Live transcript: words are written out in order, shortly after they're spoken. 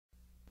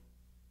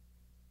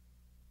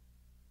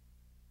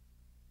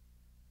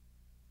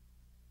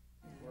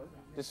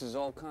This is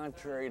all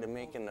contrary to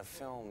making the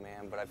film,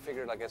 man, but I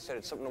figured, like I said,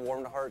 it's something to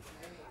warm the heart.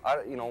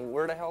 You know,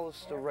 where the hell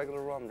is the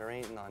regular rum? There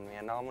ain't none,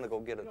 man. Now I'm gonna go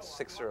get a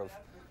sixer of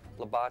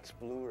Labatt's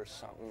Blue or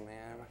something,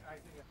 man.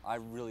 I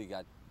really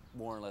got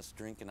more or less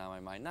drinking on my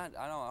mind.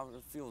 I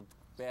feel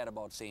bad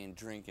about saying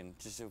drinking,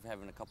 just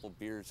having a couple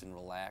beers and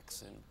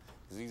relaxing,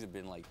 because these have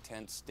been like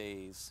tense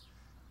days.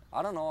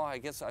 I don't know, I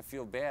guess I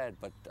feel bad,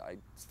 but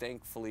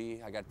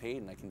thankfully I got paid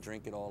and I can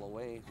drink it all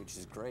away, which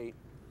is great.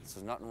 So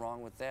there's nothing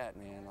wrong with that,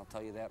 man. I'll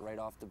tell you that right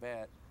off the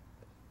bat.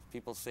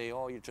 People say,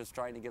 oh, you're just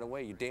trying to get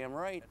away. You're damn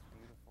right.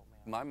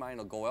 My mind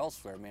will go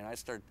elsewhere, man. I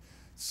start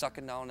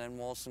sucking down that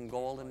Molson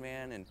Golden,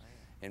 man,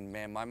 and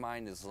man, my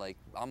mind is like,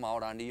 I'm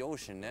out on the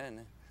ocean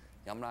then.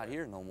 I'm not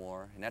here no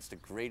more, and that's the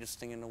greatest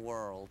thing in the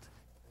world.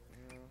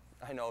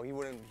 I know, he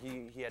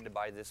had to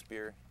buy this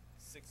beer.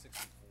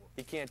 $6.64.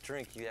 He can't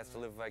drink, he has to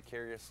live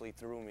vicariously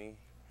through me.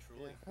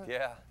 Truly?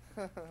 Yeah.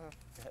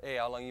 Hey,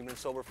 how long you been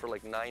sober for?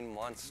 Like 9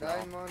 months now?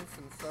 9 months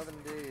and 7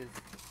 days.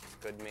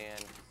 Good man.